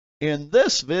In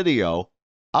this video,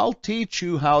 I'll teach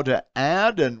you how to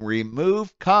add and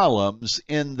remove columns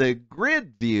in the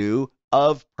grid view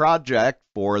of Project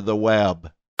for the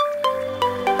Web.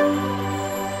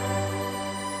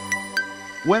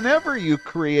 Whenever you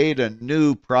create a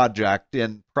new project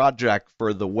in Project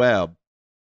for the Web,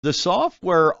 the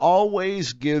software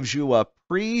always gives you a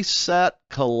preset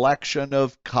collection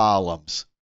of columns.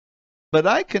 But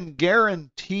I can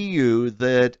guarantee you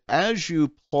that as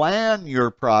you plan your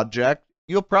project,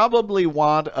 you'll probably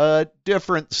want a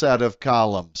different set of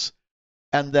columns.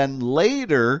 And then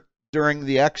later, during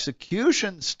the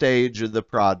execution stage of the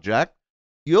project,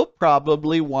 you'll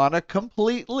probably want a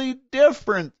completely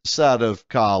different set of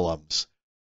columns.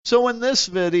 So in this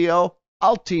video,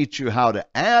 I'll teach you how to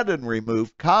add and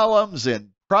remove columns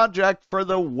in Project for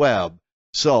the Web.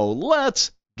 So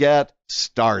let's get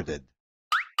started.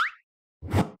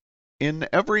 In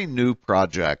every new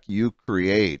project you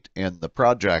create in the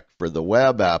Project for the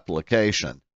Web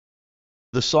application,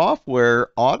 the software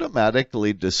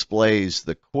automatically displays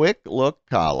the Quick Look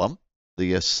column,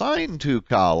 the Assign To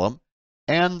column,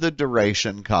 and the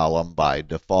Duration column by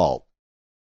default.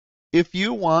 If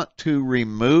you want to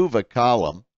remove a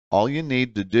column, all you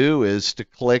need to do is to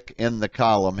click in the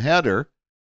column header,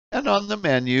 and on the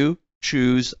menu,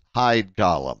 choose Hide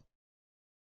Column.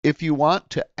 If you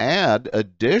want to add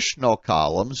additional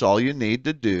columns, all you need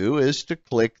to do is to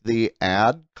click the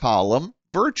Add Column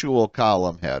Virtual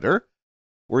Column header,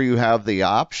 where you have the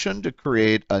option to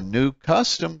create a new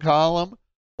custom column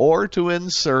or to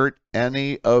insert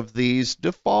any of these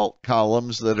default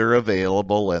columns that are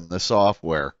available in the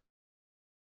software.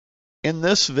 In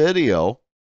this video,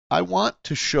 I want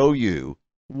to show you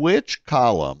which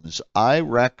columns I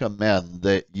recommend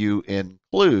that you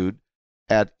include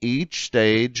at each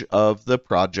stage of the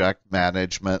project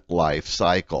management life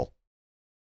cycle.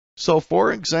 So,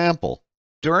 for example,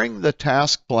 during the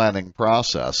task planning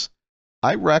process,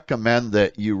 I recommend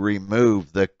that you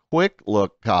remove the Quick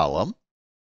Look column,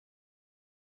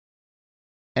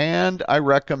 and I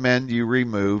recommend you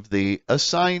remove the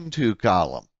Assign To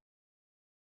column.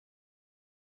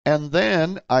 And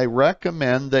then I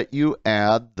recommend that you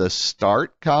add the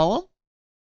Start column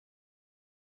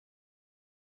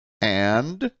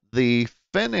and the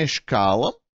Finish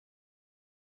column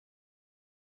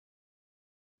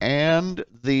and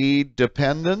the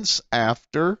Dependence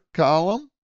After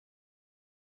column,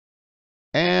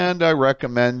 and I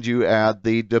recommend you add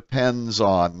the Depends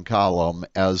On column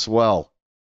as well.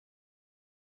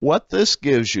 What this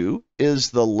gives you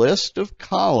is the list of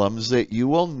columns that you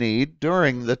will need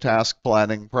during the task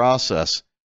planning process.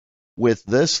 With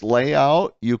this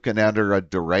layout, you can enter a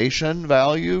duration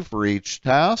value for each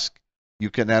task. You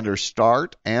can enter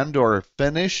start and/or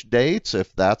finish dates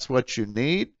if that's what you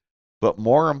need. But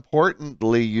more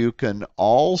importantly, you can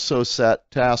also set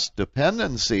task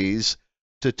dependencies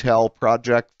to tell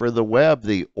Project for the Web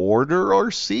the order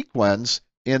or sequence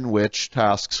in which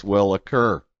tasks will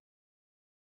occur.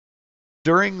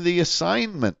 During the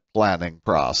assignment planning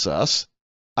process,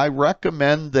 I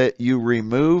recommend that you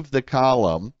remove the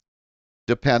column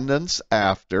Dependence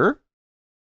After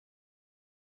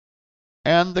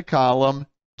and the column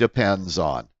Depends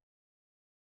On.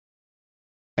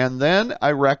 And then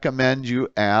I recommend you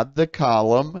add the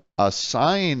column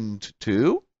Assigned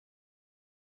To,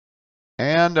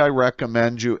 and I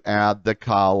recommend you add the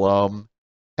column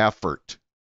Effort.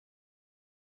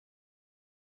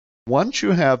 Once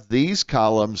you have these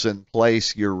columns in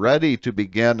place, you're ready to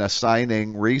begin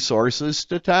assigning resources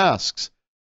to tasks.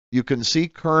 You can see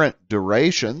current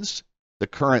durations, the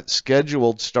current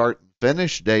scheduled start and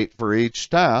finish date for each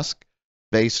task.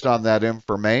 Based on that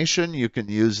information, you can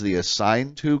use the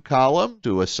Assign To column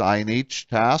to assign each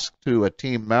task to a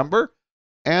team member,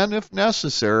 and if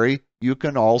necessary, you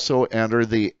can also enter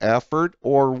the effort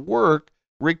or work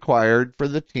required for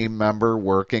the team member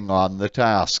working on the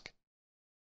task.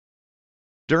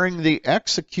 During the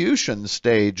execution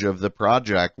stage of the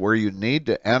project, where you need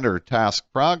to enter task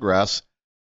progress,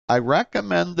 I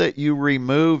recommend that you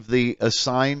remove the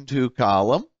Assign To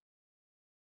column,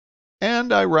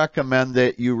 and I recommend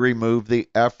that you remove the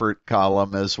Effort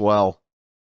column as well.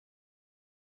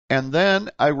 And then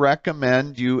I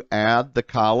recommend you add the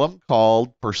column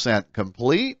called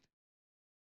 %complete,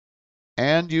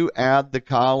 and you add the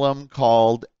column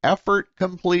called Effort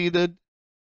Completed,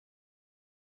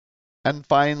 and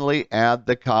finally add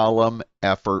the column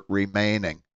Effort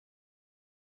Remaining.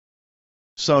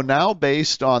 So now,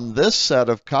 based on this set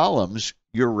of columns,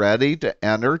 you're ready to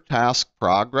enter task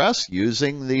progress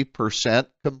using the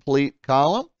 %complete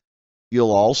column.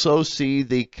 You'll also see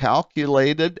the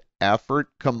calculated effort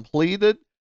completed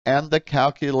and the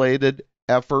calculated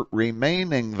effort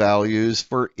remaining values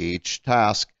for each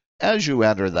task as you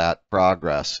enter that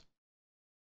progress.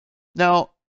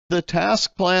 Now, the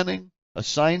task planning,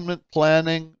 assignment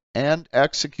planning, and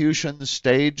execution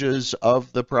stages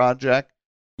of the project,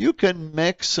 you can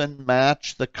mix and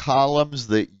match the columns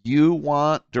that you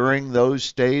want during those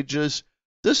stages.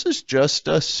 This is just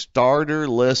a starter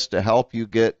list to help you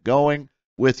get going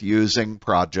with using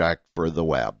Project for the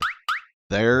Web.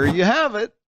 There you have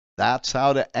it. That's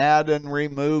how to add and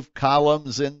remove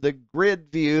columns in the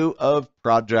grid view of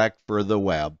Project for the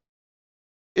Web.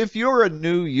 If you're a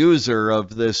new user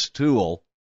of this tool,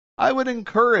 I would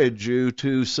encourage you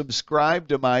to subscribe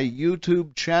to my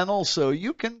YouTube channel so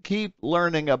you can keep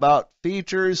learning about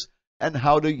features and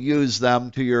how to use them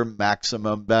to your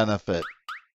maximum benefit.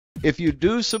 If you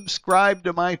do subscribe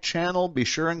to my channel, be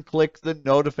sure and click the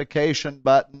notification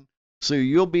button so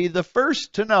you'll be the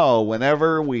first to know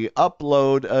whenever we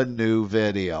upload a new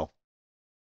video.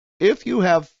 If you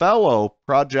have fellow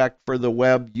Project for the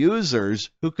Web users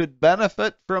who could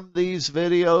benefit from these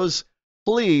videos,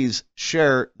 please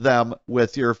share them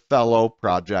with your fellow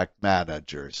project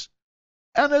managers.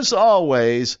 And as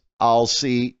always, I'll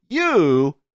see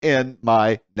you in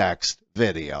my next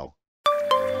video.